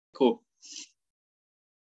Cool.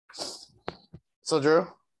 So Drew,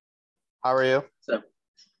 how are you?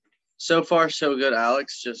 So far, so good,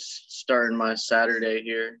 Alex. Just starting my Saturday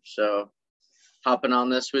here. So hopping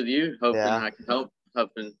on this with you, hoping Yeah. I can help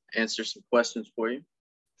and answer some questions for you.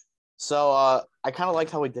 So I kind of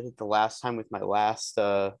liked how we did it the last time with my last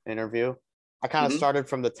interview. I kind of Mhm. started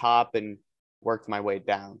from the top and worked my way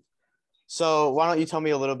down. So why don't you tell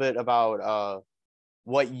me a little bit about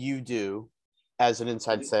what you do as an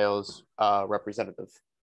inside sales representative?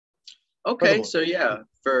 Okay, so yeah,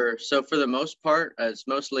 for the most part, it's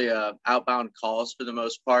mostly outbound calls for the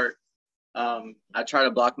most part. I try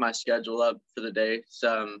to block my schedule up for the day.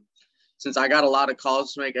 So, since I got a lot of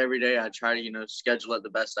calls to make every day, I try to schedule it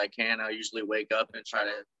the best I can. I usually wake up and try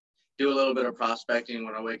to do a little bit of prospecting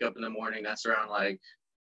when I wake up in the morning. That's around like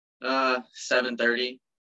 7:30.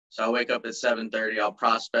 So I wake up at 7:30. I'll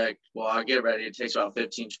prospect. Well, I'll get ready. It takes about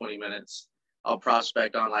 15, 20 minutes. I'll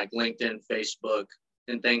prospect on like LinkedIn, Facebook,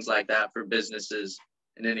 and things like that for businesses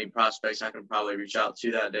and any prospects I can probably reach out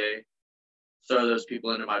to that day. Throw those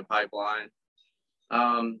people into my pipeline.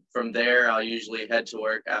 From there, I'll usually head to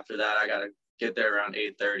work. After that, I gotta get there around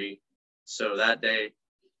 8:30. So that day,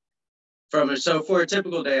 for a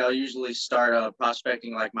typical day, I'll usually start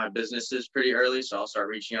prospecting like my businesses pretty early. So I'll start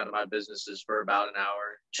reaching out to my businesses for about an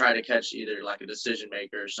hour. Try to catch either like a decision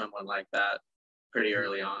maker or someone like that pretty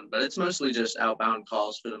early on. But it's mostly just outbound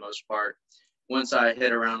calls for the most part. Once I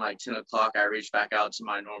hit around like 10 o'clock, I reach back out to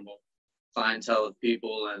my normal clientele of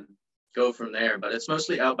people and go from there. But it's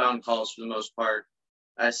mostly outbound calls for the most part.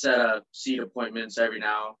 I set up seat appointments every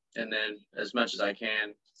now and then as much as I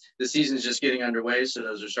can. The season's just getting underway, so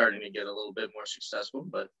those are starting to get a little bit more successful.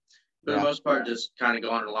 But for the most part, just kind of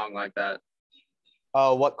going along like that.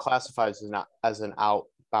 What classifies as an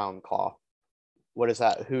outbound call? What is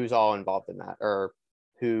that? Who's all involved in that, or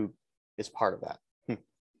who is part of that?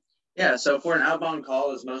 Yeah, so for an outbound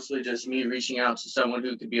call, it's mostly just me reaching out to someone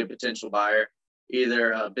who could be a potential buyer,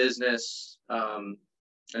 either a business, a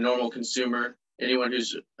normal consumer, anyone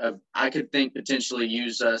who's I could think potentially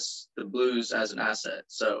use us, the Blues, as an asset.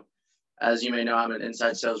 So as you may know, I'm an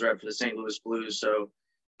inside sales rep for the St. Louis Blues. So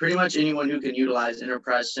pretty much anyone who can utilize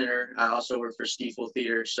Enterprise Center. I also work for Stiefel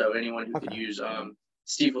Theater. So anyone who could use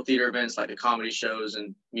Stiefel Theater events like the comedy shows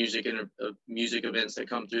and music events that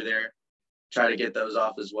come through there, try to get those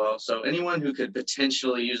off as well. So anyone who could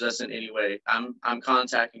potentially use us in any way, I'm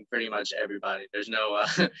contacting pretty much everybody. There's no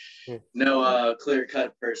clear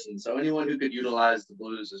cut person. So anyone who could utilize the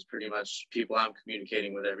Blues is pretty much people I'm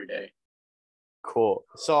communicating with every day. Cool.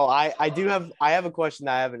 So I have a question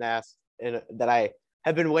that I haven't asked and that I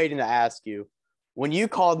have been waiting to ask you. When you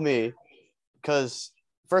called me, because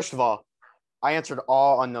first of all, I answered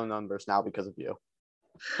all unknown numbers now because of you.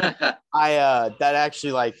 That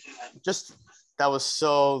actually that was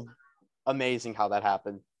so amazing how that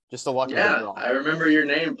happened. Just a lucky draw. I remember your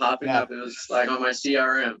name popping up. It was like on my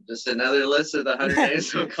CRM, just another list of the 100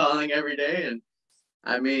 days of calling every day. And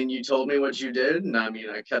I mean, you told me what you did, and I mean,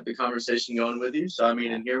 I kept the conversation going with you. So I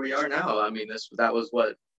mean, and here we are now. I mean, that was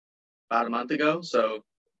what, about a month ago. So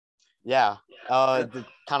yeah, kind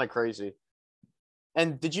of crazy.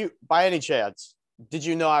 And by any chance, did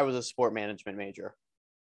you know I was a sport management major?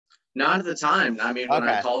 Not at the time. I mean, when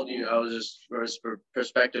I called you, I was just a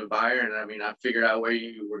prospective buyer, and I mean, I figured out where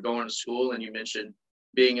you were going to school, and you mentioned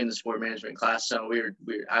being in the sport management class. So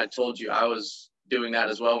I told you I was doing that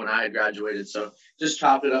as well when I had graduated. So just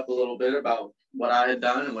chopped it up a little bit about what I had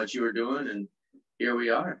done and what you were doing, and here we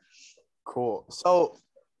are. Cool. So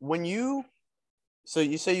you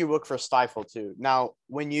say you work for Stiefel too. Now,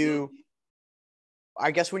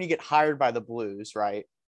 I guess when you get hired by the Blues, right?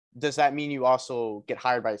 Does that mean you also get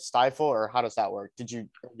hired by Stiefel, or how does that work?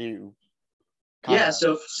 Yeah,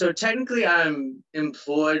 so technically I'm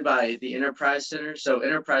employed by the Enterprise Center. So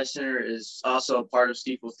Enterprise Center is also a part of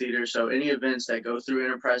Stiefel Theater. So any events that go through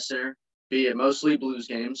Enterprise Center, be it mostly blues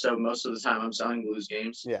games. So most of the time I'm selling blues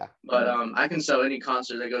games. Yeah. But I can sell any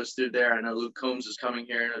concert that goes through there. I know Luke Combs is coming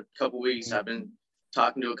here in a couple weeks. Mm-hmm. I've been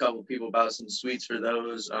talking to a couple people about some suites for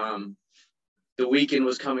those. The Weeknd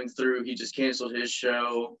was coming through. He just canceled his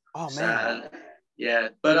show. Oh, man. Yeah.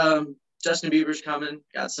 But Justin Bieber's coming.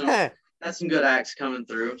 Got some good acts coming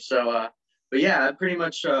through. So, but yeah, I pretty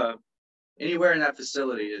much anywhere in that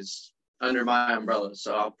facility is under my umbrella.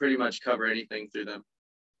 So I'll pretty much cover anything through them.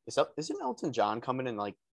 Isn't Elton John coming in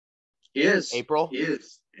like he is April? He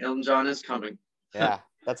is. Elton John is coming. Yeah,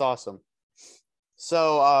 that's awesome.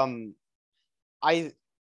 So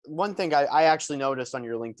one thing I actually noticed on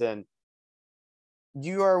your LinkedIn,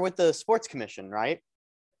 you are with the Sports Commission, right?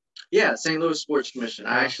 Yeah, St. Louis Sports Commission.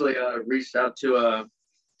 I actually reached out to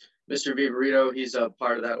Mr. Viverito, he's a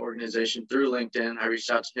part of that organization through LinkedIn. I reached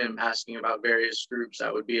out to him asking about various groups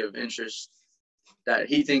that would be of interest that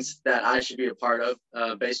he thinks that I should be a part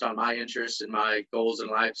of based on my interests and my goals in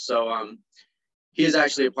life. So he is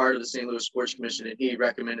actually a part of the St. Louis Sports Commission, and he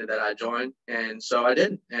recommended that I join. And so I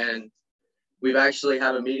did. And we've actually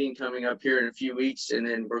have a meeting coming up here in a few weeks, and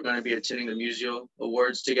then we're going to be attending the Musial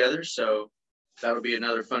Awards together. So that'll be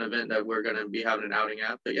another fun event that we're going to be having an outing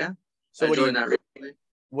at. But yeah, So I joined that recently.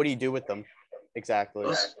 What do you do with them exactly?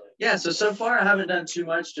 Yeah, so far I haven't done too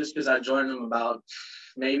much just because I joined them about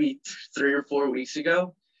maybe 3 or 4 weeks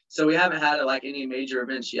ago. So we haven't had like any major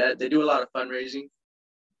events yet. They do a lot of fundraising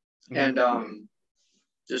and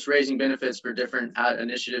just raising benefits for different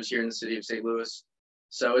initiatives here in the city of St. Louis.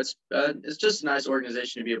 So it's just a nice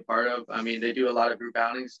organization to be a part of. I mean, they do a lot of group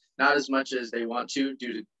outings, not as much as they want to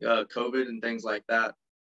due to COVID and things like that.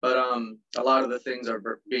 But a lot of the things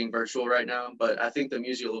are being virtual right now. But I think the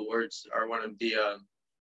Musial Awards are one of the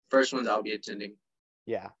first ones I'll be attending.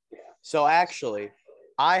 Yeah. So actually,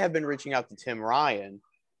 I have been reaching out to Tim Ryan.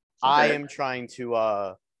 Okay. I am trying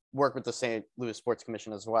to work with the St. Louis Sports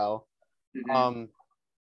Commission as well. Mm-hmm.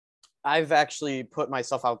 I've actually put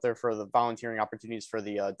myself out there for the volunteering opportunities for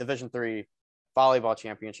the Division III volleyball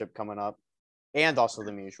championship coming up, and also the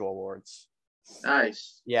Musial Awards.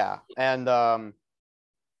 Nice. Yeah, and I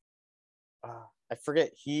forget.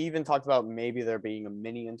 He even talked about maybe there being a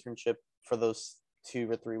mini internship for those 2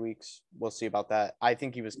 or 3 weeks. We'll see about that. I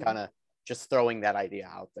think he was kind of just throwing that idea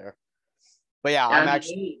out there. But yeah,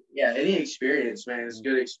 any experience, man, is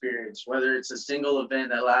good experience. Whether it's a single event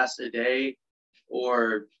that lasts a day,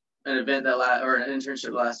 or an event or an internship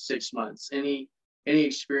that lasts 6 months. Any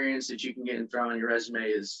experience that you can get and throw on your resume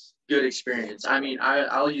is good experience. I mean,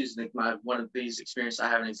 I'll use one of these experiences. I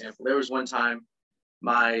have an example. There was one time,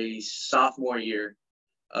 my sophomore year,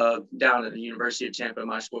 down at the University of Tampa,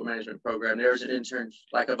 my sport management program, there was an intern,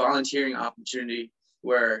 like a volunteering opportunity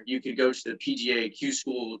where you could go to the PGA Q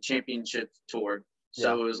School Championship Tour.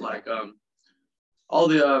 So It was like all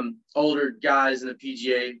the older guys in the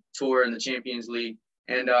PGA Tour and the Champions League.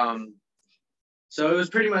 And so it was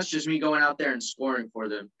pretty much just me going out there and scoring for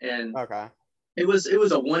them. And it was a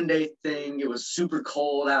 1-day thing. It was super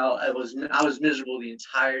cold out. I was miserable the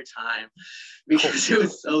entire time because it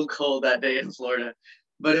was so cold that day in Florida.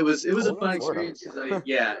 But it was a fun experience.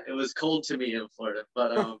 It was cold to me in Florida.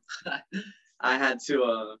 But I had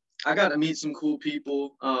to I got to meet some cool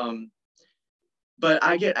people. But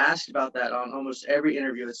I get asked about that on almost every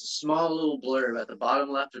interview. It's a small little blurb at the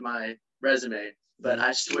bottom left of my resume. But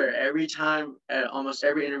I swear, every time, at almost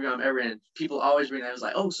every interview I'm ever in, people always bring that. I was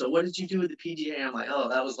like, oh, so what did you do with the PGA? And I'm like, oh,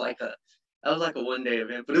 that was like a 1-day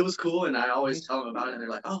event, but it was cool. And I always tell them about it. And they're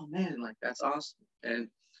like, oh man, like that's awesome. And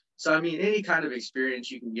so, I mean, any kind of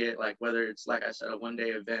experience you can get, like whether it's, like I said, a 1-day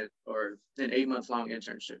event or an 8-month-long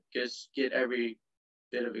internship, just get every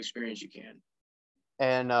bit of experience you can.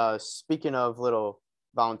 And speaking of little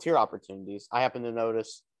volunteer opportunities, I happen to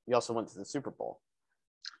notice you also went to the Super Bowl.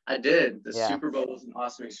 I did. The Super Bowl was an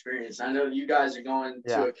awesome experience. I know you guys are going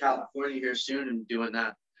to California here soon and doing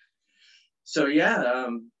that. So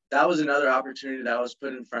that was another opportunity that was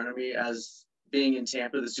put in front of me. As being in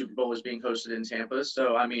Tampa, the Super Bowl was being hosted in Tampa.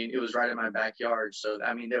 So, I mean, it was right in my backyard. So,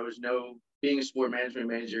 I mean, there was being a sport management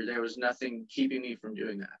major, there was nothing keeping me from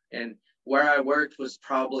doing that. And where I worked was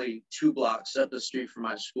probably 2 blocks up the street from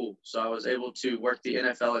my school. So I was able to work the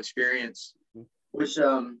NFL experience, which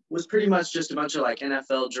was pretty much just a bunch of like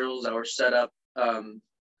NFL drills that were set up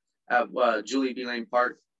at Julie B. Lane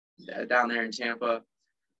Park down there in Tampa.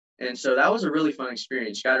 And so that was a really fun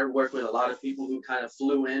experience. Got to work with a lot of people who kind of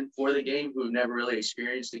flew in for the game, who never really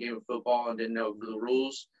experienced the game of football and didn't know the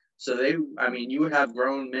rules. So you would have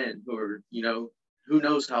grown men who are, who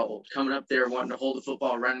knows how old, coming up there wanting to hold the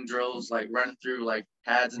football, running drills, like running through like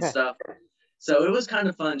pads and stuff. So it was kind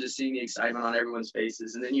of fun just seeing the excitement on everyone's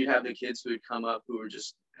faces. And then you'd have the kids who would come up who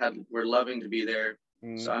were loving to be there.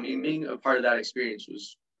 So, I mean, being a part of that experience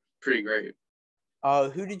was pretty great.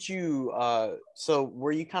 Who did you, so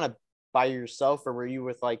were you kind of by yourself, or were you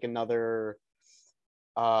with like another,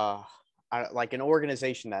 like an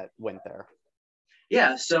organization that went there?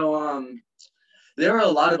 Yeah. So, there are a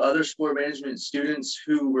lot of other sport management students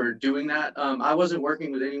who were doing that. I wasn't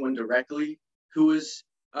working with anyone directly who was,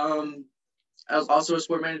 I was also a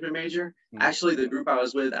sport management major. Actually, the group I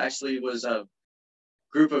was with was a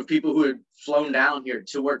group of people who had flown down here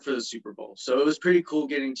to work for the Super Bowl. So it was pretty cool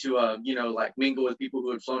getting to, like mingle with people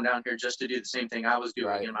who had flown down here just to do the same thing I was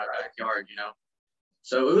doing in my backyard,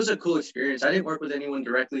 So it was a cool experience. I didn't work with anyone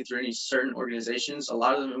directly through any certain organizations. A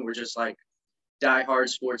lot of them were just like diehard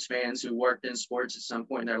sports fans who worked in sports at some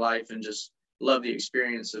point in their life and just love the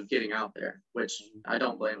experience of getting out there, which I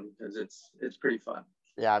don't blame them because it's pretty fun.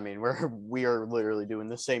 Yeah, I mean, we are literally doing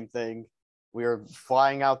the same thing. We are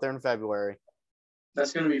flying out there in February.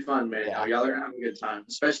 That's gonna be fun, man. Yeah. Y'all are gonna have a good time,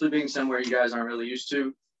 especially being somewhere you guys aren't really used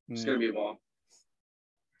to. It's gonna be a ball.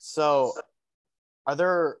 So, are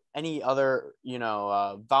there any other,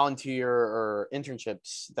 volunteer or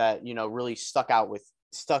internships that, really stuck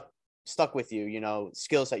with you,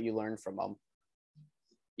 skills that you learned from them?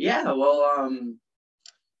 Yeah, well,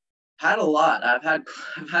 had a lot. I've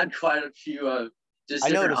had quite a few just I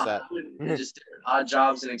different noticed that. just different odd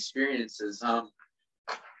jobs and experiences.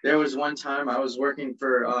 There was one time I was working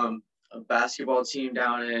for a basketball team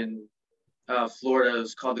down in Florida. It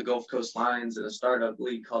was called the Gulf Coast Lions, in a startup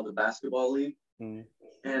league called the Basketball League. Mm.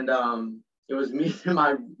 And it was me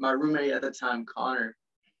and my roommate at the time, Connor,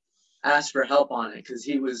 asked for help on it because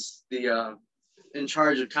he was the in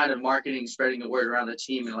charge of kind of marketing, spreading the word around the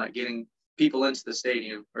team, and like getting people into the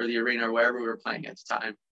stadium or the arena or wherever we were playing at the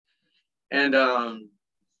time. And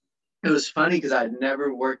it was funny because I'd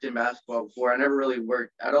never worked in basketball before. I never really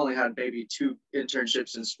worked. I'd only had maybe 2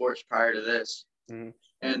 internships in sports prior to this. Mm.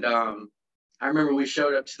 And I remember we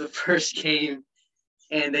showed up to the first game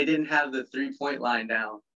and they didn't have the 3-point line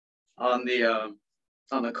down on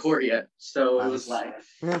the court yet. So it was like,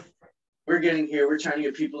 we're getting here, we're trying to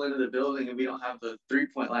get people into the building and we don't have the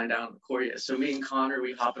 3-point line down on the court yet. So me and Connor,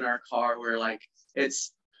 we hop in our car. We're like,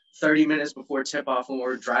 it's 30 minutes before tip off when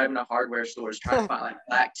we're driving to hardware stores trying to find like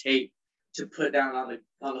black tape to put down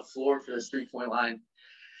on the floor for this 3-point line.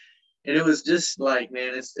 And it was just like,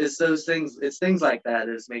 man, it's those things, it's things like that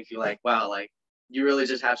just make you like, wow, like you really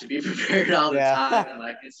just have to be prepared all the time. And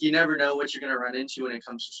like you never know what you're gonna run into when it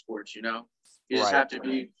comes to sports, you know? You just have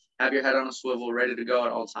to have your head on a swivel, ready to go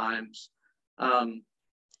at all times. I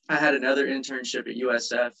had another internship at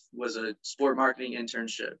USF, was a sport marketing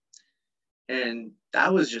internship. And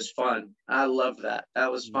that was just fun. I loved that.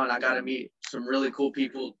 That was fun. I got to meet some really cool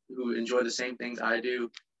people who enjoy the same things I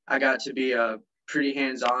do. I got to be pretty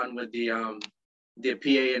hands-on with the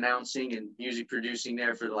PA announcing and music producing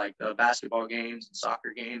there for like the basketball games and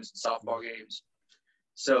soccer games and softball games.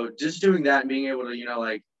 So just doing that and being able to,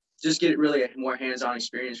 like just get really a more hands-on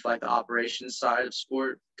experience for like the operations side of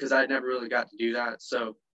sport, because I'd never really got to do that.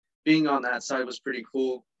 So being on that side was pretty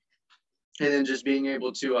cool. And then just being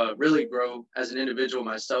able to really grow as an individual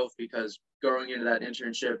myself, because going into that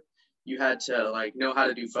internship, you had to like know how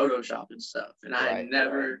to do Photoshop and stuff. And I had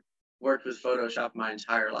never worked with Photoshop my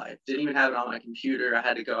entire life. Didn't even have it on my computer. I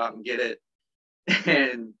had to go out and get it.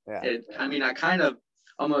 And I kind of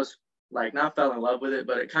almost like not fell in love with it,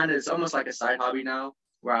 but it's almost like a side hobby now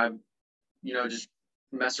where I, just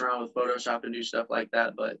mess around with Photoshop and do stuff like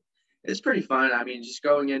that. But it's pretty fun. I mean, just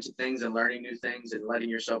going into things and learning new things and letting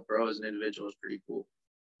yourself grow as an individual is pretty cool.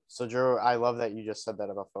 So, Drew, I love that you just said that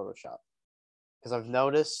about Photoshop, because I've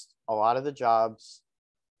noticed a lot of the jobs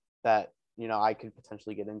that, I could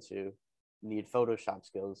potentially get into need Photoshop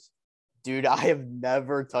skills. Dude, I have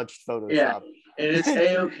never touched Photoshop. Yeah, and it's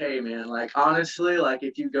A-okay, man. Like, honestly, like,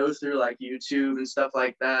 if you go through, like, YouTube and stuff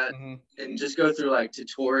like that, and just go through, like,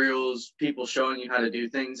 tutorials, people showing you how to do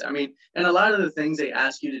things. I mean, and a lot of the things they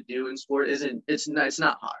ask you to do in sport it's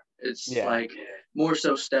not hard. It's, like, more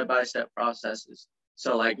so step-by-step processes.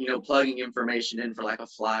 So, like, plugging information in for, like, a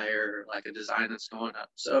flyer or, like, a design that's going up.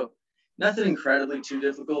 So, nothing incredibly too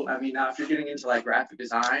difficult. I mean, now, if you're getting into, like, graphic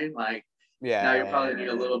design, like, now you're probably need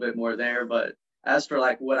a little bit more there, but as for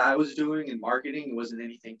like what I was doing in marketing, it wasn't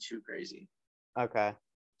anything too crazy. Okay.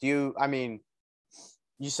 You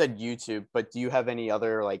said YouTube, but do you have any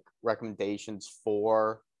other like recommendations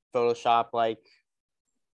for Photoshop, like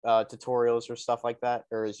tutorials or stuff like that?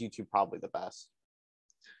 Or is YouTube probably the best?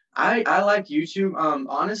 I like YouTube.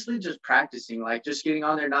 Honestly, just practicing, like just getting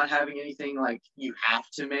on there, not having anything like you have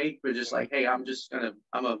to make, but just like, hey, I'm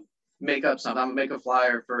gonna make up something. I'm gonna make a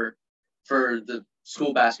flyer for the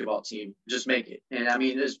school basketball team. Just make it. And I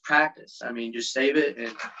mean, just practice. I mean, just save it,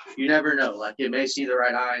 and you never know. Like it may see the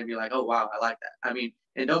right eye and be like, oh wow, I like that. I mean,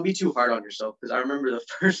 and don't be too hard on yourself, because I remember the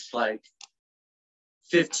first like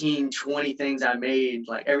 15, 20 things I made,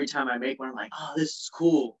 like every time I make one, I'm like, oh, this is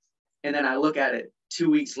cool. And then I look at it 2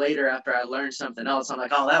 weeks later after I learned something else. I'm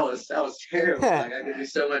like, oh, that was terrible. Like I could do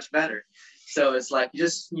so much better. So it's like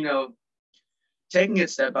just, taking it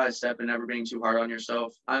step by step and never being too hard on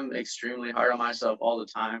yourself. I'm extremely hard on myself all the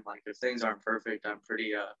time. Like if things aren't perfect, I'm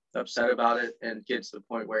pretty upset about it and get to the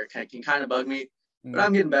point where it can kind of bug me. But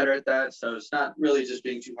I'm getting better at that. So it's not really just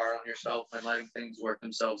being too hard on yourself and letting things work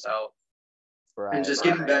themselves out. And just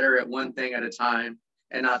getting better at one thing at a time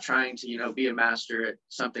and not trying to, be a master at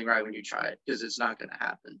something right when you try it, because it's not going to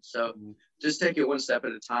happen. So just take it one step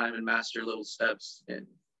at a time and master little steps, and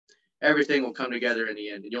everything will come together in the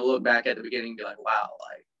end. And you'll look back at the beginning and be like, wow,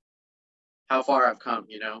 like how far I've come,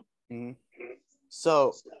 you know? Mm-hmm.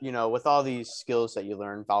 So, with all these skills that you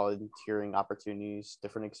learned, volunteering opportunities,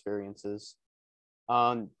 different experiences,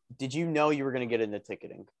 did you know you were going to get into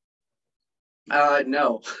ticketing?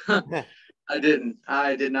 No, I didn't.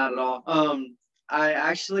 I did not at all. I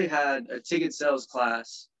actually had a ticket sales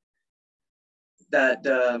class that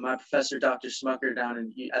my professor, Dr. Smucker,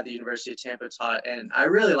 at the University of Tampa taught, and I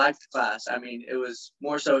really liked the class. I mean, it was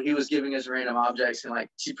more so he was giving us random objects and like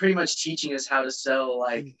pretty much teaching us how to sell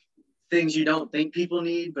like things you don't think people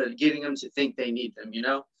need, but getting them to think they need them, you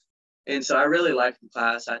know? And so I really liked the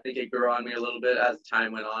class. I think it grew on me a little bit as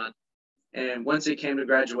time went on. And once it came to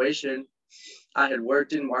graduation, I had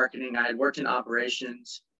worked in marketing, I had worked in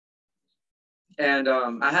operations, and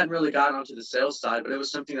I hadn't really gotten onto the sales side, but it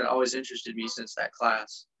was something that always interested me since that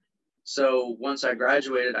class. So once I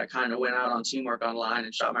graduated, I kind of went out on Teamwork Online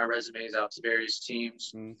and shot my resumes out to various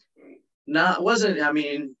teams.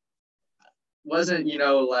 Wasn't,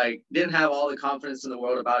 like, didn't have all the confidence in the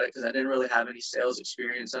world about it because I didn't really have any sales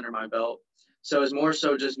experience under my belt. So it was more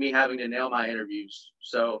so just me having to nail my interviews.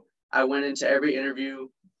 So I went into every interview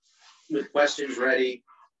with questions ready,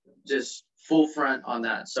 just full front on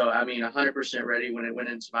that. So, 100% ready when it went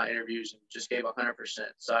into my interviews and just gave 100%.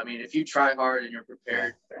 So, if you try hard and you're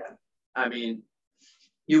prepared,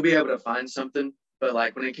 you'll be able to find something. But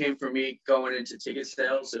like when it came for me going into ticket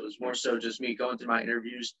sales, it was more so just me going through my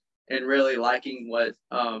interviews and really liking what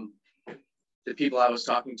the people I was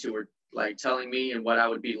talking to were like telling me and what I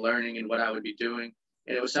would be learning and what I would be doing.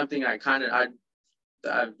 And it was something I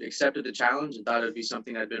accepted the challenge and thought it'd be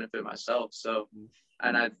something that'd benefit myself. So,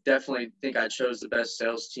 and I definitely think I chose the best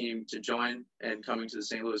sales team to join and coming to the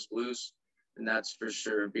St. Louis Blues. And that's for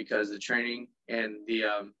sure because the training and the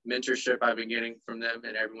mentorship I've been getting from them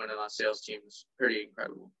and everyone on our sales team is pretty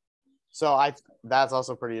incredible. So that's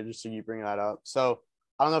also pretty interesting you bring that up. So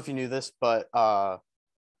I don't know if you knew this, but a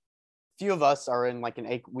few of us are in like an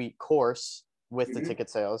 8-week course with the ticket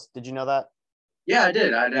sales. Did you know that? Yeah, I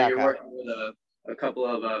did. I know you're working with a couple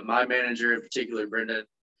of my manager in particular, Brendan,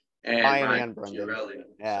 and Ryan and Brendan.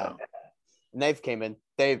 Yeah. So. And they've came in.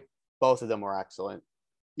 Both of them were excellent.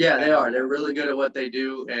 Yeah, they are. They're really good at what they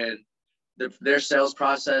do, and their sales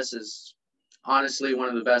process is honestly one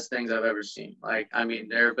of the best things I've ever seen. Like,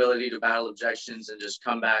 their ability to battle objections and just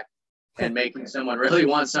come back and making someone really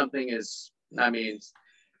want something is,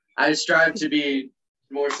 I strive to be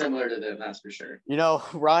more similar to them, that's for sure.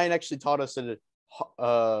 Ryan actually taught us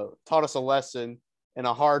a lesson in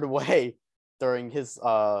a hard way during his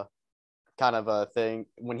kind of a thing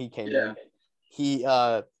when he came in. He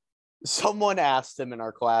someone asked him in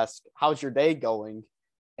our class, "How's your day going?"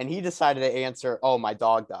 And he decided to answer, "Oh, my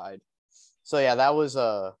dog died." So yeah, that was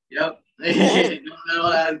Yep.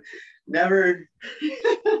 No, never.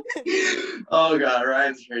 Oh God,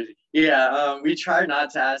 Ryan's crazy. Yeah, we try not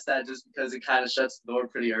to ask that just because it kind of shuts the door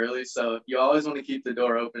pretty early. So you always want to keep the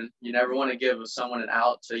door open. You never want to give someone an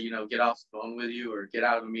out to get off the phone with you or get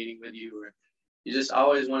out of a meeting with you, or you just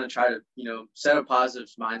always want to try to set a positive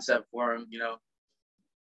mindset for them.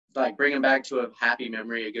 Like bring them back to a happy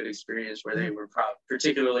memory, a good experience where they were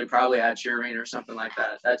particularly probably at your arena or something like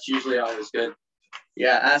that. That's usually always good.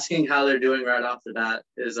 Yeah, asking how they're doing right off the bat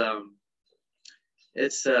is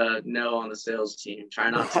it's no on the sales team. Try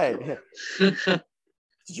not to. Did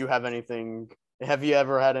you have anything? Have you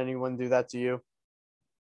ever had anyone do that to you?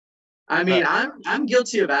 I'm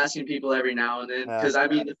guilty of asking people every now and then because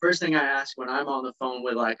the first thing I ask when I'm on the phone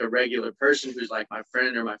with like a regular person who's like my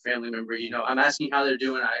friend or my family member, I'm asking how they're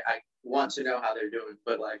doing. I want to know how they're doing,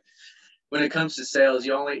 but like when it comes to sales,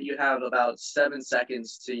 you have about 7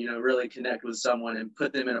 seconds to really connect with someone and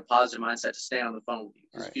put them in a positive mindset to stay on the phone with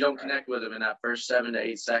you. Right. If you don't connect with them in that first 7 to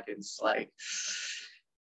 8 seconds, like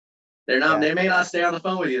they may not stay on the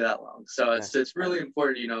phone with you that long. So it's really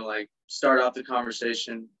important, like start off the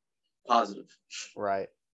conversation positive. Right.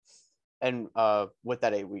 And with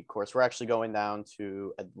that 8-week course, we're actually going down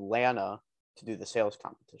to Atlanta to do the sales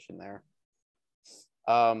competition there.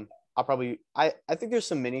 I think there's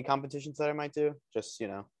some mini competitions that I might do, just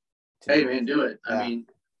Hey man, do it. Yeah.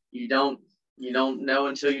 You don't know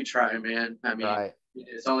until you try, man. Right.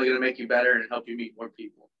 It's only going to make you better and help you meet more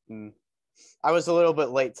people. I was a little bit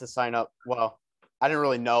late to sign up. Well, I didn't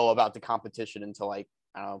really know about the competition until like,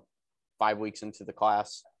 I don't know, 5 weeks into the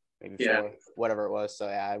class, maybe 4, whatever it was. So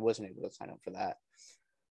yeah, I wasn't able to sign up for that.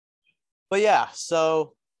 But yeah,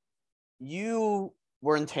 so you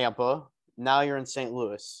were in Tampa. Now you're in St.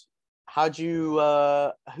 Louis. Who'd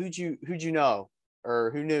you know,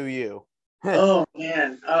 or who knew you? Oh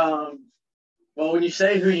man. Well, when you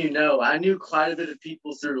say who you know, I knew quite a bit of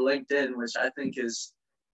people through LinkedIn, which I think is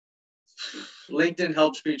LinkedIn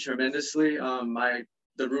helps me tremendously.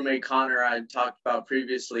 The roommate Connor I talked about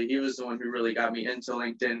previously, he was the one who really got me into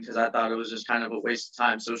LinkedIn because I thought it was just kind of a waste of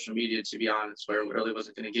time, social media, to be honest, where it really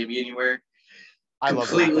wasn't going to get me anywhere. I love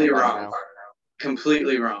Completely LinkedIn right wrong. now.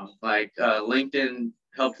 Completely wrong. Like LinkedIn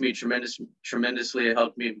helped me tremendously. It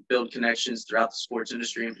helped me build connections throughout the sports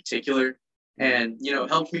industry in particular, and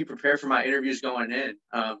helped me prepare for my interviews going in.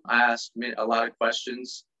 I asked a lot of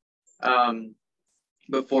questions um,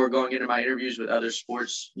 before going into my interviews with other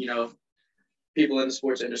sports, people in the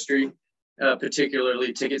sports industry,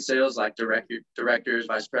 particularly ticket sales, like directors,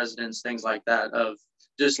 vice presidents, things like that, of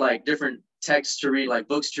just like different texts to read, like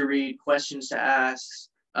books to read, questions to ask,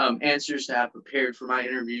 answers to have prepared for my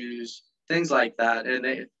interviews, things like that.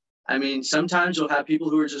 And I mean, sometimes you'll have people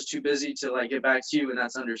who are just too busy to like get back to you, and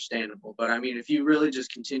that's understandable. But I mean, if you really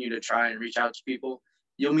just continue to try and reach out to people,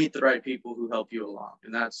 you'll meet the right people who help you along,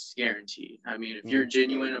 and that's guaranteed. I mean, if you're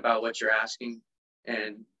genuine about what you're asking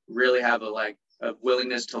and really have a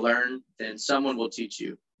willingness to learn, then someone will teach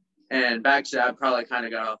you. And back to that, I probably kind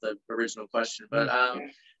of got off the original question, but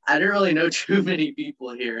I didn't really know too many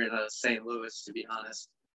people here in St. Louis, to be honest.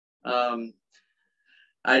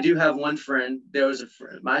 I do have one friend. There was a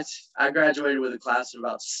friend. I graduated with a class of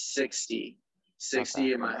about 60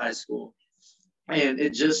 in my high school. And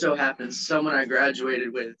it just so happens someone I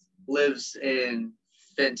graduated with lives in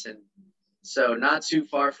Fenton. So not too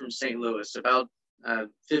far from St. Louis, about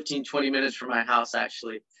 15, 20 minutes from my house,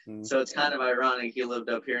 actually. So it's kind of ironic he lived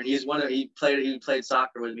up here, and he played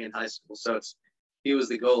soccer with me in high school. So he was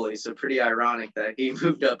the goalie. So pretty ironic that he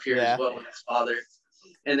moved up here as well with his father.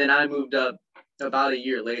 And then I moved up about a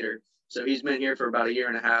year later. So he's been here for about a year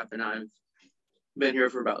and a half, and I've been here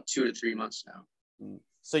for about 2 to 3 months now.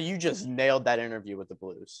 So you just nailed that interview with the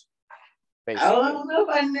Blues. Basically. I don't know if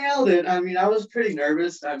I nailed it. I mean, I was pretty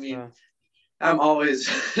nervous. I mean, I'm always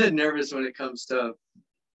nervous when it comes to,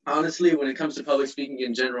 honestly, when it comes to public speaking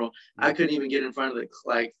in general. I couldn't even get in front of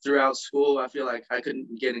throughout school, I feel like I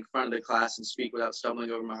couldn't get in front of the class and speak without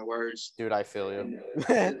stumbling over my words. Dude, I feel you.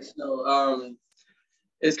 And so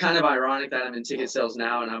it's kind of ironic that I'm in ticket sales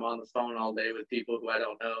now and I'm on the phone all day with people who I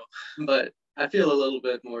don't know. But I feel a little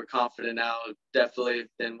bit more confident now, definitely,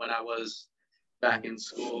 than when I was back in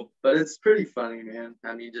school. But it's pretty funny, man.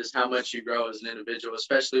 I mean, just how much you grow as an individual,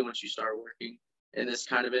 especially once you start working in this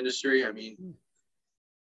kind of industry. I mean,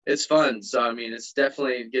 it's fun. So, I mean, it's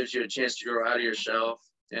definitely gives you a chance to grow out of your shell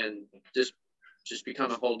and just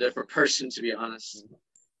become a whole different person, to be honest.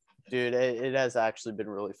 Dude, it has actually been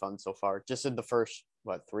really fun so far. Just in the first,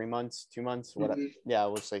 3 months, 2 months? Yeah,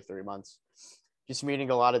 let's say 3 months. Just meeting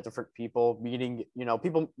a lot of different people,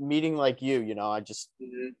 people meeting like you, I just,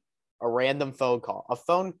 a random phone call, a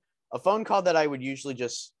phone call that I would usually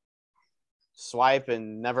just swipe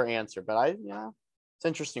and never answer. But it's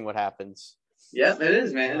interesting what happens. Yep, it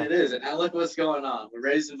is, man. It is. And now look what's going on. We're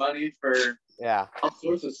raising money for all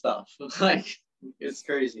sorts of stuff. It's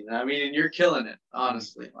crazy. I mean, and you're killing it,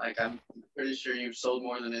 honestly. I'm pretty sure you've sold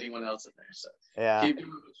more than anyone else in there. So keep doing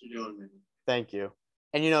what you're doing, man. Thank you.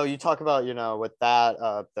 And you talk about with that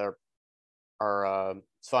our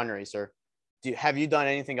fundraiser. Have you done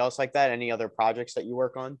anything else like that? Any other projects that you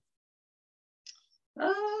work on?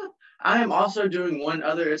 I am also doing one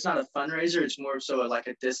other. It's not a fundraiser. It's more so like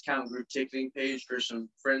a discount group ticketing page for some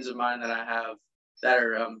friends of mine that I have that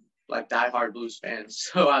are like diehard Blues fans.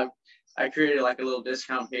 So I created like a little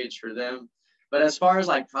discount page for them. But as far as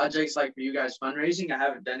like projects like for you guys fundraising, I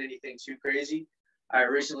haven't done anything too crazy. I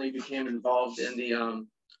recently became involved in the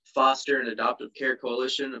Foster and Adoptive Care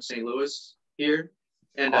Coalition of St. Louis here.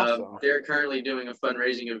 And they're currently doing a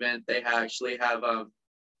fundraising event. They actually have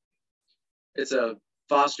it's a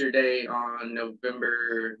Foster Day on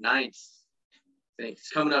November 9th. I think it's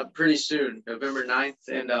coming up pretty soon, November 9th.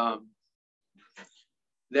 And I'm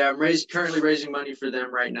currently raising money for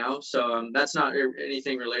them right now. So that's not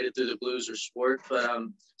anything related to the Blues or sport, but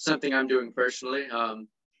something I'm doing personally.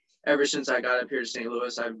 Ever since I got up here to St.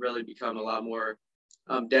 Louis, I've really become a lot more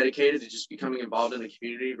dedicated to just becoming involved in the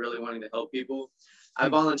community, really wanting to help people. I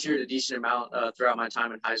volunteered a decent amount throughout my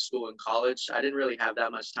time in high school and college. I didn't really have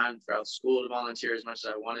that much time throughout school to volunteer as much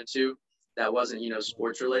as I wanted to. That wasn't,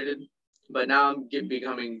 sports related. But now I'm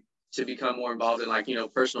become more involved in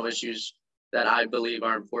personal issues that I believe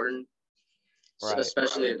are important, so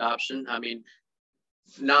especially adoption. I mean,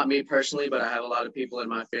 not me personally, but I have a lot of people in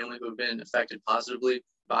my family who have been affected positively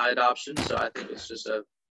by adoption. So I think it's just a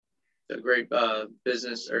great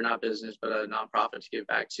business, or not business, but a nonprofit to give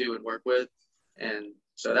back to and work with. And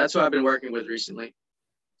so that's what I've been working with recently.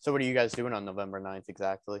 So what are you guys doing on November 9th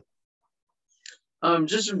exactly?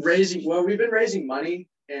 Just raising. Well, we've been raising money,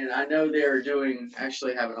 and I know they are doing.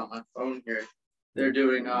 Actually, have it on my phone here. They're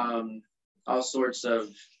doing all sorts of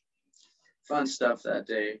fun stuff that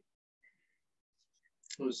day.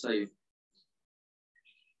 Let's see.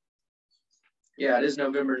 Yeah, it is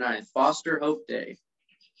November 9th. Foster Hope Day.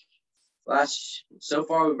 So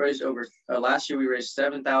far we've raised over. Last year we raised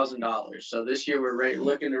 $7,000. So this year we're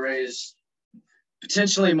looking to raise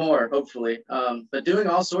potentially more, hopefully. But doing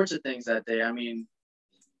all sorts of things that day. I mean,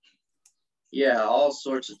 yeah, all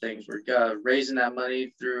sorts of things. We're raising that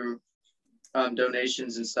money through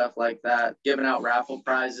donations and stuff like that, giving out raffle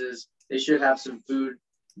prizes. They should have some food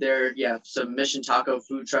there. Yeah, some Mission Taco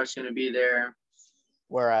food trucks going to be there.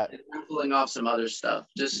 Where at? And pulling off some other stuff.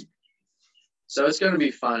 So it's going to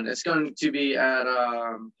be fun. It's going to be at,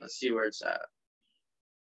 let's see where it's at.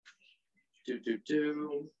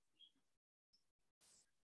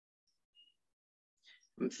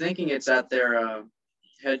 I'm thinking it's at their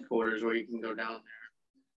headquarters where you can go down there.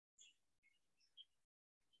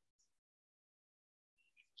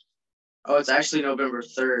 Oh, it's actually November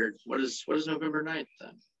 3rd. What is November 9th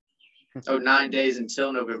then? Oh, 9 days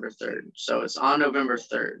until November 3rd. So it's on November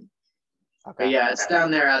 3rd. Okay. But yeah, it's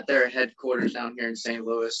down there at their headquarters down here in St.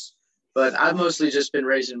 Louis. But I've mostly just been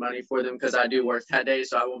raising money for them because I do work that day,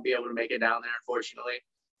 so I won't be able to make it down there, unfortunately.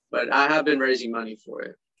 But I have been raising money for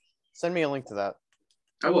it. Send me a link to that.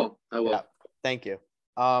 I will. Yeah, thank you.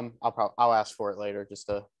 I'll ask for it later just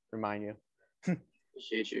to remind you.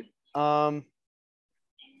 Appreciate you.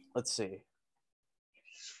 Let's see.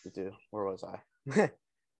 Where was I?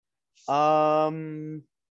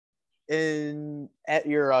 At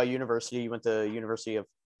your university, you went to University of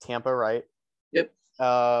Tampa, right? Yep.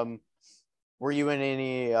 Were you in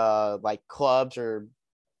any like clubs or,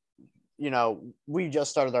 we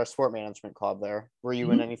just started our sport management club there. Were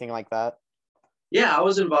you in anything like that? Yeah, I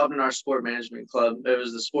was involved in our sport management club. It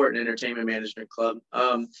was the Sport and Entertainment Management Club.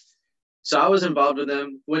 So I was involved with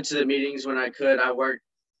them, went to the meetings when I could. I worked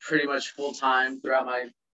pretty much full time throughout my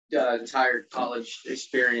entire college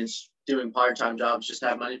experience doing part-time jobs just to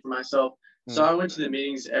have money for myself. So I went to the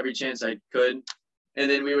meetings every chance I could. And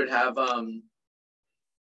then we would have, on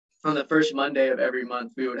the first Monday of every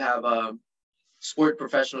month, we would have sport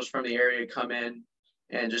professionals from the area come in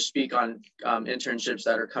and just speak on internships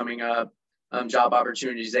that are coming up, job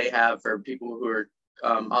opportunities they have for people who are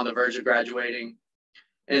on the verge of graduating.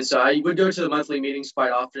 And so I would go to the monthly meetings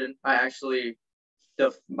quite often. I actually,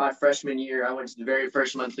 my freshman year, I went to the very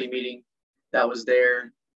first monthly meeting that was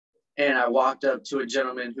there. And I walked up to a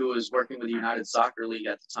gentleman who was working with the United Soccer League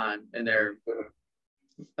at the time in their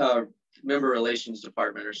member relations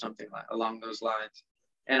department or something along those lines.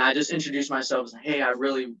 And I just introduced myself as, hey, I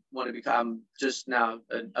really want to become just now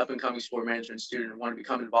an up and coming sport management student and want to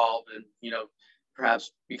become involved and,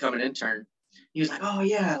 perhaps become an intern. He was like, oh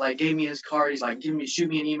yeah, like gave me his card. He's like, shoot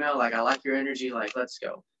me an email. Like, I like your energy. Like, let's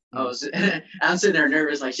go. I'm sitting there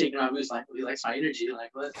nervous, like shaking my boots, like, he likes my energy.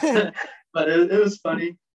 Like, what? But it was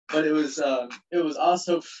funny. But it was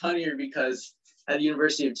also funnier because at the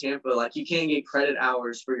University of Tampa, like you can't get credit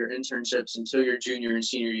hours for your internships until your junior and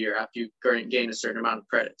senior year after you gain a certain amount of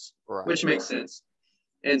credits, right, which makes sense.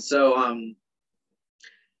 And so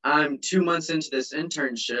I'm 2 months into this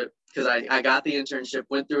internship because I got the internship,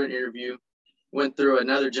 went through an interview, went through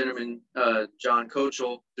another gentleman, John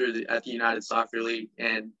Kochel, at the United Soccer League,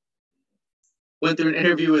 and went through an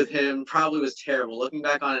interview with him. Probably was terrible. Looking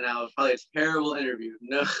back on it now, it was probably a terrible interview.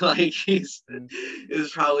 No, like it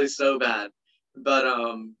was probably so bad. But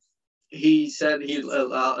he said he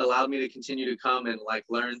allowed me to continue to come and like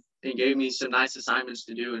learn and gave me some nice assignments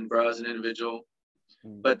to do and grow as an individual.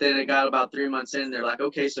 But then it got about 3 months in. They're like,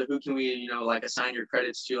 okay, so who can we, like assign your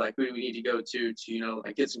credits to? Like, who do we need to go to,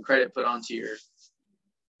 like get some credit put onto your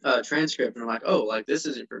transcript? And I'm like, oh, like this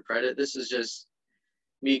isn't for credit. This is just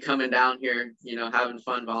me coming down here, having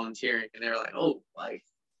fun volunteering. And they're like, oh, like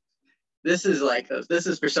this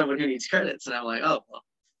is for someone who needs credits. And I'm like, oh, well.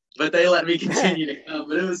 But they let me continue to come.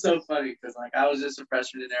 But it was so funny because like I was just a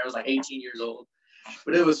freshman in there. I was like 18 years old.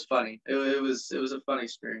 But it was funny. It was a fun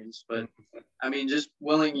experience. But I mean, just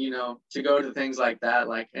willing, to go to things like that,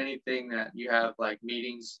 like anything that you have like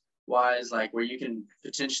meetings wise, like where you can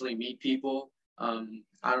potentially meet people. I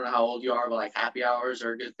don't know how old you are, but like happy hours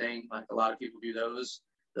are a good thing. Like a lot of people do those.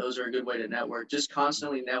 Those are a good way to network. Just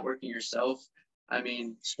constantly networking yourself. I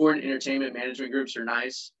mean, sport and entertainment management groups are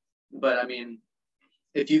nice, but I mean,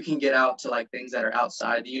 if you can get out to like things that are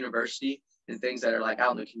outside the university and things that are like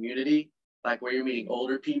out in the community, like where you're meeting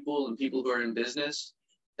older people and people who are in business,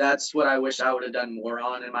 that's what I wish I would have done more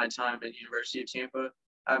on in my time at University of Tampa.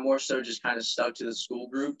 I more so just kind of stuck to the school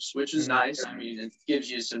groups, which is nice. I mean, it gives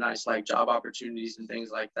you some nice like job opportunities and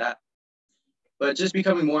things like that. But just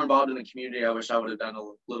becoming more involved in the community, I wish I would have done a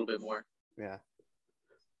little bit more. Yeah.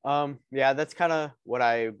 Yeah, that's kind of what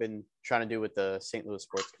I've been trying to do with the St. Louis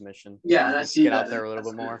Sports Commission. Yeah, just get out there a little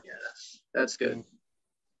bit good. more. Yeah, that's good.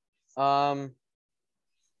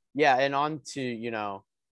 Yeah, and on to, you know,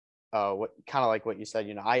 what kind of like what you said,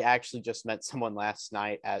 you know, I actually just met someone last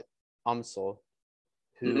night at UMSL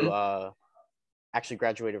who actually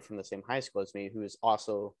graduated from the same high school as me, who is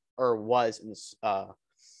also or was in this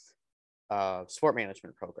sport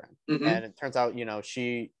management program. And it turns out, you know,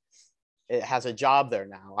 it has a job there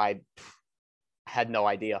now. I had no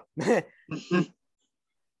idea.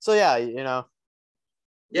 So yeah, you know.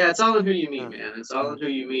 Yeah, it's all in who you meet, man. It's all in who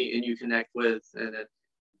you meet and you connect with, and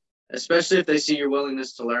especially if they see your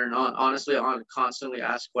willingness to learn. Honestly, constantly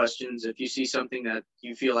ask questions. If you see something that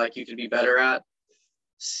you feel like you could be better at,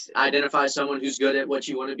 identify someone who's good at what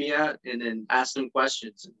you want to be at, and then ask them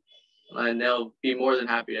questions, and they'll be more than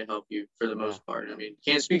happy to help you for the most part. I mean,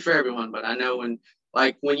 can't speak for everyone, but I know when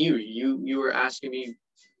you were asking me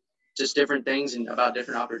just different things and about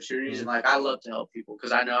different opportunities, and like I love to help people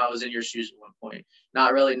because I know I was in your shoes at one point,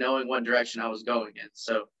 not really knowing what direction I was going in.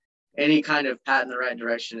 So any kind of pat in the right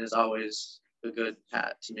direction is always a good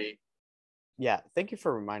pat to me. Yeah, thank you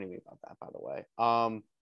for reminding me about that, by the way.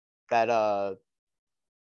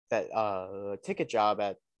 That ticket job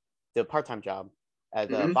at the part-time job at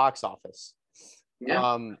the box office.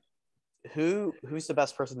 Yeah. Who's the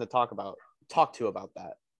best person to talk to about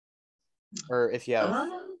that? Or if you have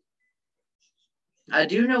I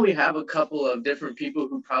do know we have a couple of different people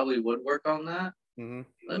who probably would work on that.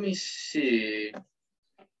 Let me see.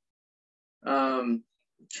 I'm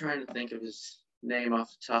trying to think of his name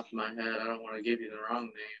off the top of my head. I don't want to give you the wrong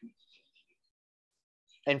name.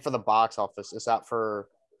 And for the box office, is that for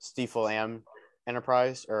Stiefel and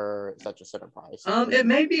Enterprise, or is that just Enterprise? It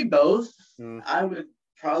may be both. I would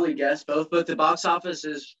probably guess both, but the box office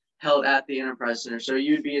is held at the Enterprise Center, so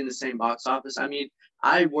you'd be in the same box office. I mean,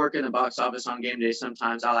 I work in the box office on game day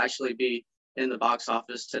sometimes. I'll actually be in the box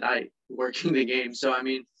office tonight working the game. So, I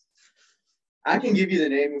mean, I can give you the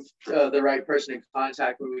name of the right person to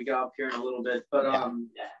contact when we go up here in a little bit. But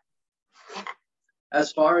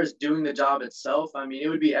as far as doing the job itself, I mean, it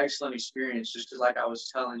would be excellent experience just because, like I was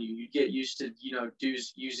telling you, you get used to, you know,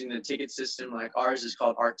 using the ticket system. Like ours is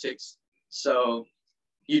called Arctics. So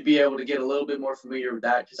you'd be able to get a little bit more familiar with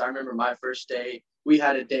that because I remember my first day, we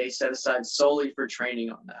had a day set aside solely for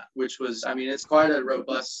training on that, which was, I mean, it's quite a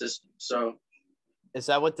robust system. So is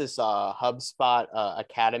that what this HubSpot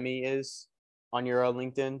Academy is on your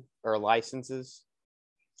LinkedIn or licenses?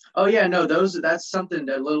 Oh yeah, no, that's something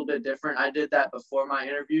a little bit different. I did that before my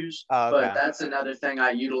interviews, but that's another thing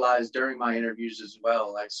I utilized during my interviews as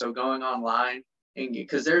well. Like, so going online and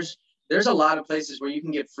because there's a lot of places where you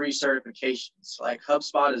can get free certifications. Like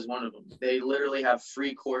HubSpot is one of them. They literally have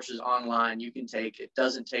free courses online you can take. It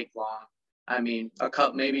doesn't take long. I mean,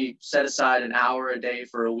 maybe set aside an hour a day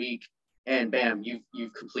for a week, and bam,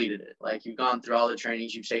 you've completed it. Like you've gone through all the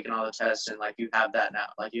trainings, you've taken all the tests, and like you have that now.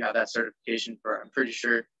 Like you have that certification for, I'm pretty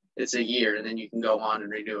sure it's a year, and then you can go on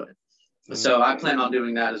and renew it. So I plan on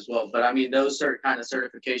doing that as well. But I mean, those kind of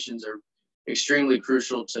certifications are extremely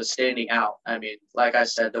crucial to standing out. I mean, like I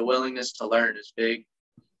said, the willingness to learn is big.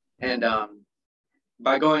 And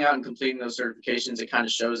by going out and completing those certifications, it kind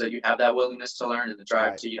of shows that you have that willingness to learn and the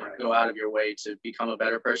drive to, you know, go out of your way to become a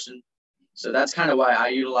better person. So that's kind of why I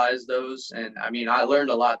utilize those. And I mean, I learned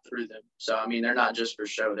a lot through them. So, I mean, they're not just for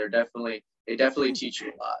show. They definitely teach you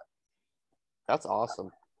a lot. That's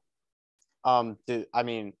awesome. Dude, I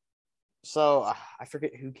mean, so I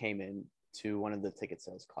forget who came in to one of the ticket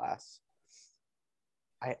sales class.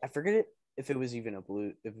 I forget if it was even if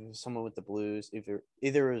it was someone with the Blues, either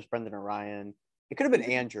it was Brendan or Ryan. It could have been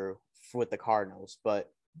Andrew with the Cardinals,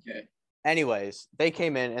 but anyways, they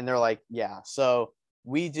came in and they're like, yeah, so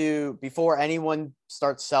we do, before anyone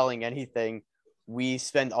starts selling anything, we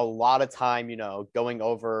spend a lot of time, you know, going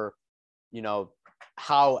over, you know,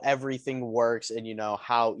 how everything works and, you know,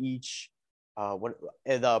 how each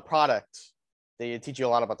the product, they teach you a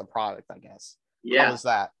lot about the product, I guess. How was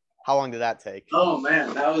that? How long did that take? Oh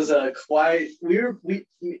man, that was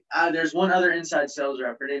there's one other inside sales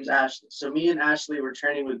rep. Her name's Ashley. So me and Ashley were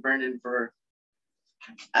training with Brendan for,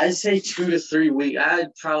 I'd say 2 to 3 weeks.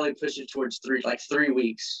 I'd probably push it towards 3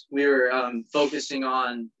 weeks. We were focusing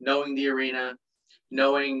on knowing the arena,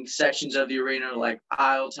 knowing sections of the arena, like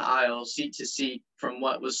aisle to aisle, seat to seat, from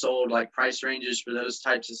what was sold, like price ranges for those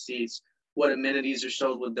types of seats, what amenities are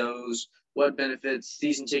sold with those, what benefits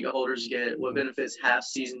season ticket holders get, what benefits half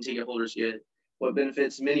season ticket holders get, what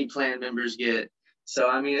benefits many plan members get. So,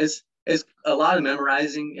 I mean, it's a lot of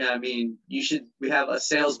memorizing. I mean, we have a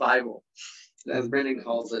sales Bible, as Brendan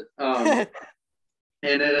calls it. And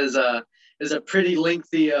it is a pretty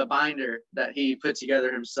lengthy binder that he put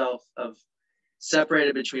together himself, of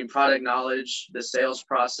separated between product knowledge, the sales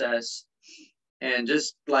process, and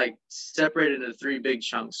just like separated into 3 big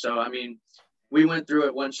chunks. So, I mean, we went through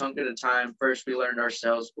it one chunk at a time. First, we learned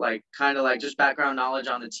ourselves, like kind of like just background knowledge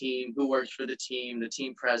on the team, who works for the team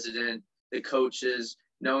president, the coaches,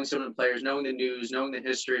 knowing some of the players, knowing the news, knowing the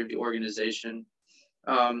history of the organization,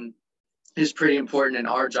 is pretty important in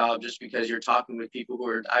our job, just because you're talking with people who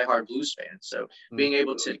are diehard Blues fans. So being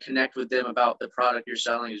able to connect with them about the product you're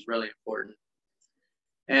selling is really important.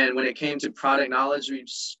 And when it came to product knowledge, we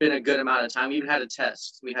spent a good amount of time. We even had a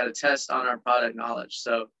test. We had a test on our product knowledge.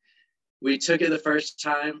 So we took it the first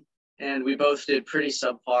time, and we both did pretty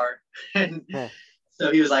subpar. And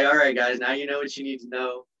so he was like, all right, guys, now you know what you need to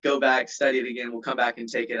know. Go back, study it again. We'll come back and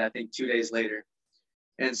take it, I think, 2 days later.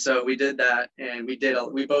 And so we did that, and we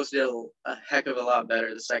both did a heck of a lot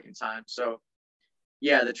better the second time. So,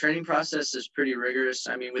 yeah, the training process is pretty rigorous.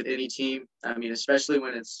 I mean, with any team, I mean, especially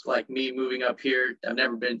when it's like me moving up here. I've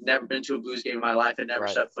never been to a Blues game in my life. I never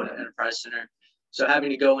stepped foot in Enterprise Center. So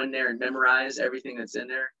having to go in there and memorize everything that's in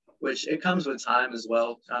there, which it comes with time as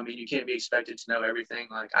well. I mean, you can't be expected to know everything.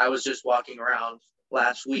 Like, I was just walking around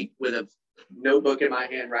last week with a notebook in my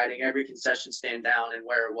hand, writing every concession stand down and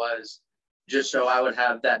where it was, just so I would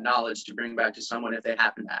have that knowledge to bring back to someone if they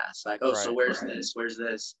happen to ask. Like, oh, so where's this? Where's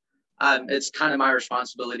this? It's kind of my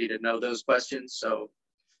responsibility to know those questions. So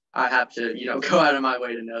I have to, go out of my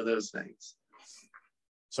way to know those things.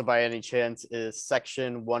 So by any chance, is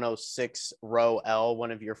section 106 row L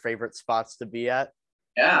one of your favorite spots to be at?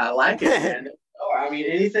 Yeah, I like it, man. Oh, I mean,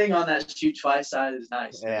 anything on that shoot twice side is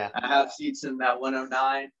nice. Yeah. Man. I have seats in that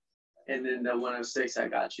 109 and then the 106 I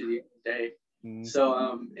got you the other day.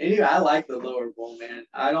 So anyway, I like the lower bowl, man.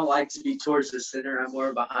 I don't like to be towards the center. I'm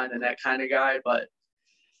more behind the net kind of guy, but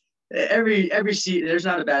every seat, there's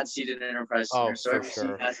not a bad seat in Enterprise Center. So every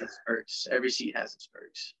seat has its perks. Every seat has its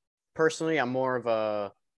perks. Personally, I'm more of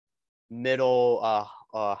a middle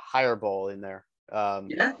higher bowl in there.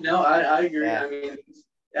 Yeah, no, I agree. Yeah. I mean,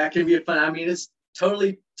 that can be fun. I mean, it's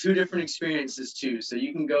totally 2 different experiences too. So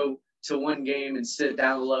you can go to one game and sit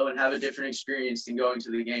down low and have a different experience than going to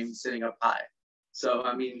the game and sitting up high. So,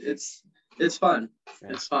 I mean, it's fun. Yeah.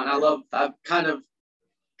 It's fun. I've kind of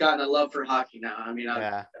gotten a love for hockey now. I mean,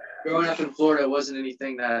 growing up in Florida, it wasn't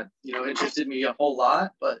anything that, interested me a whole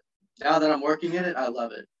lot, but now that I'm working in it, I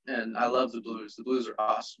love it. And I love the Blues. The Blues are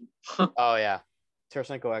awesome. Oh, yeah.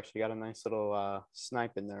 Tarasenko actually got a nice little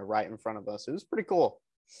snipe in there right in front of us. It was pretty cool.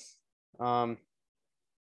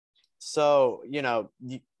 So,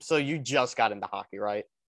 you just got into hockey, right?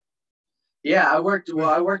 Yeah, I worked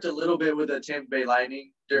a little bit with the Tampa Bay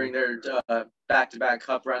Lightning during their back-to-back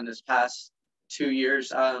cup run this past 2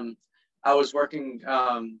 years. I was working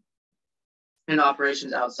in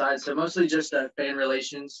operations outside, so mostly just fan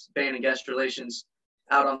and guest relations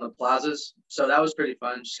out on the plazas. So that was pretty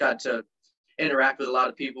fun. Just got to interact with a lot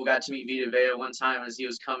of people. Got to meet Vita Vea one time as he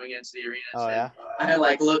was coming into the arena. Oh, yeah? I had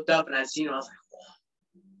looked up and I seen him. I was like,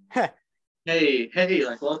 whoa. hey,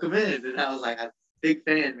 welcome in. And I was like, a big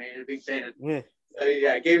fan, man, a big fan. Yeah. So,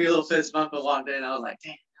 yeah, gave me a little fist bump and walked in. I was like,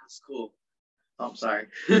 dang, that was cool. Oh, I'm sorry.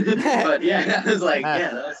 But yeah, I was like,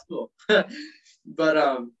 yeah, that was cool. But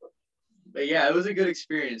yeah, it was a good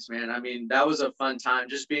experience, man. I mean, that was a fun time.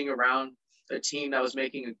 Just being around a team that was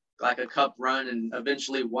making a cup run and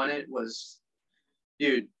eventually won it was,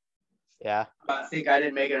 dude. Yeah. I think I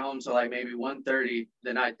didn't make it home till maybe 1:30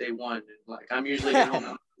 the night they won. I'm usually getting home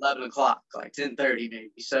at 11 o'clock, 10:30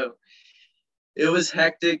 maybe. So it was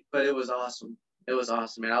hectic, but it was awesome. It was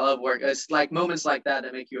awesome, man. I love work. It's moments like that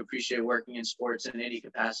make you appreciate working in sports in any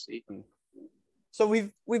capacity. So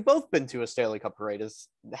we've both been to a Stanley Cup parade.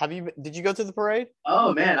 Did you go to the parade?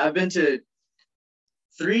 Oh man, I've been to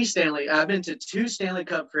 2 Stanley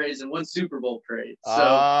Cup parades and 1 Super Bowl parade. So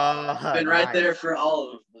I've been right there for all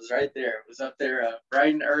of them. I was right there. It was up there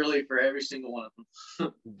bright and early for every single one of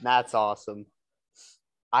them. That's awesome.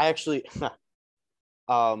 I actually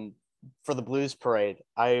for the Blues parade,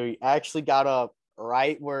 I actually got up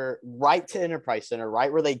right to Enterprise Center,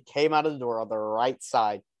 right where they came out of the door on the right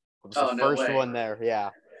side. It was the first one there. Yeah.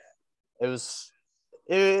 It was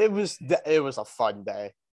a fun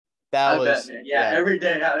day. Bet, man. Yeah, every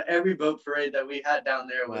day, every boat parade that we had down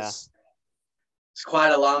there it's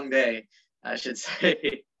quite a long day, I should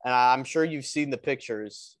say. And I'm sure you've seen the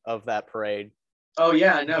pictures of that parade. Oh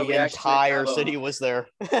yeah, I know. The entire city was there.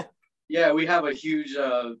 Yeah, we have a huge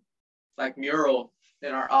mural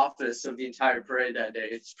in our office of the entire parade that day.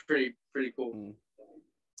 It's pretty cool.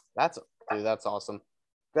 That's awesome.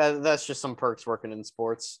 That's just some perks working in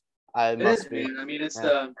sports. It must be. Man. I mean, it's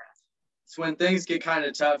when things get kind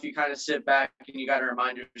of tough, you kind of sit back and you got to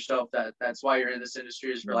remind yourself that that's why you're in this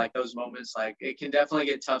industry, is for like those moments. Like it can definitely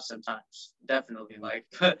get tough sometimes. Definitely. Like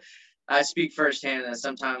I speak firsthand that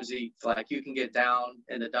sometimes you can get down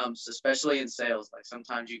in the dumps, especially in sales. Like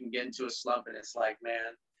sometimes you can get into a slump and it's like,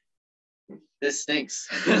 man, this stinks.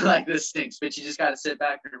 Like this stinks. But you just got to sit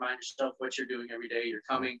back and remind yourself what you're doing every day. You're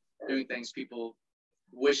doing things people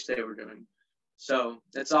wish they were doing. So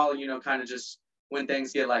it's all, kind of just when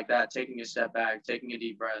things get like that, taking a step back, taking a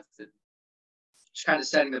deep breath, and just kind of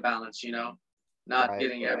setting the balance, not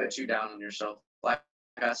getting ever too down on yourself. Like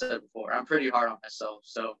I said before, I'm pretty hard on myself.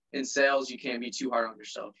 So in sales, you can't be too hard on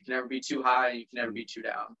yourself. You can never be too high, and you can never be too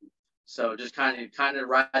down. So just kind of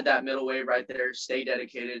ride that middle way right there. Stay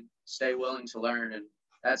dedicated, stay willing to learn, and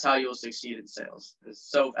that's how you'll succeed in sales.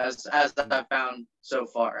 So as I've found so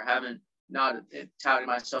far, I haven't not touting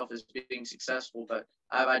myself as being successful, but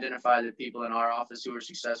I've identified the people in our office who are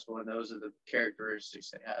successful, and those are the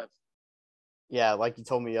characteristics they have. Yeah, like you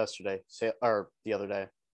told me yesterday, or the other day,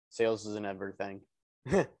 sales isn't everything.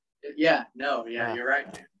 Yeah, you're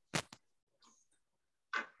right.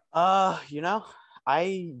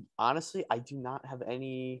 I honestly do not have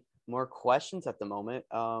any more questions at the moment.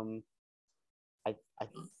 I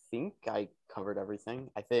think I covered everything.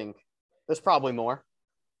 I think there's probably more.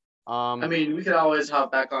 I mean, we could always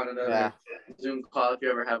hop back on another Zoom call if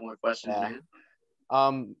you ever have more questions,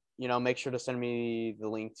 man. Make sure to send me the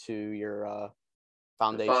link to your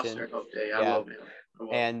foundation. Foster Hope Day. I will, man.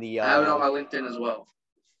 And I have it on my LinkedIn as well.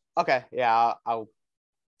 Okay, yeah, I'll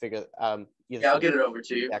figure. I'll get it over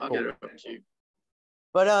to you. Yeah, I'll get it over to you.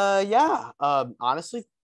 But honestly,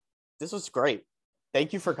 this was great.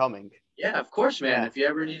 Thank you for coming. Yeah, of course, man. Yeah. If you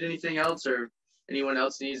ever need anything else or anyone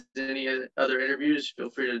else needs any other interviews, feel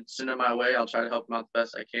free to send them my way. I'll try to help them out the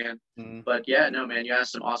best I can. Mm-hmm. But yeah, no, man, you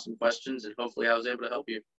asked some awesome questions, and hopefully I was able to help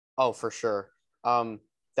you. Oh, for sure.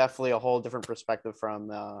 Definitely a whole different perspective from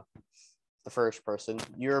the first person.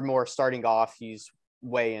 You're more starting off. He's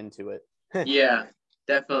way into it. Yeah,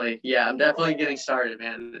 definitely. Yeah, I'm definitely getting started,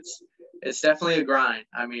 man. It's definitely a grind.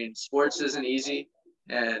 I mean, sports isn't easy,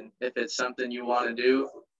 and if it's something you want to do,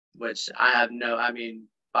 which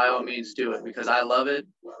by all means do it, because I love it,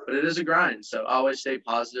 but it is a grind. So always stay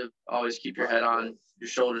positive, always keep your head on, your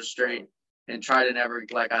shoulders straight, and try to never,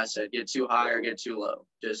 like I said, get too high or get too low.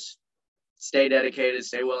 Just stay dedicated,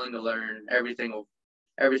 stay willing to learn. Everything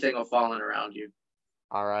will fall in around you.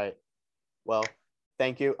 All right. Well,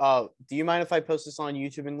 thank you. Do you mind if I post this on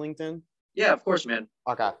YouTube and LinkedIn? Yeah, of course, man.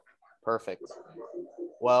 Okay. Perfect.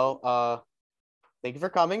 Well, thank you for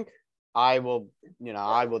coming. I will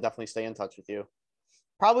definitely stay in touch with you.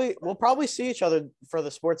 We'll probably see each other for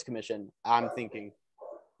the sports commission. I'm thinking.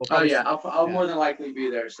 I'll more than likely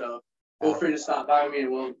be there. So feel free to stop by me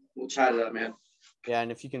and we'll chat it up, man. Yeah,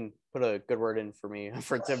 and if you can put a good word in for me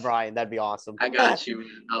for Tim Bryan, that'd be awesome. I got you,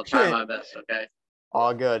 man. I'll try my best. Okay.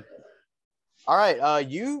 All good. All right.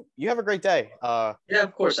 You have a great day. Yeah,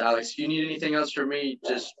 of course, Alex. If you need anything else from me,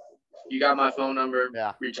 you got my phone number.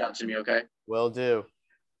 Yeah. Reach out to me. Okay. Will do.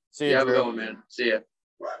 See you. Have a good one, man. See ya.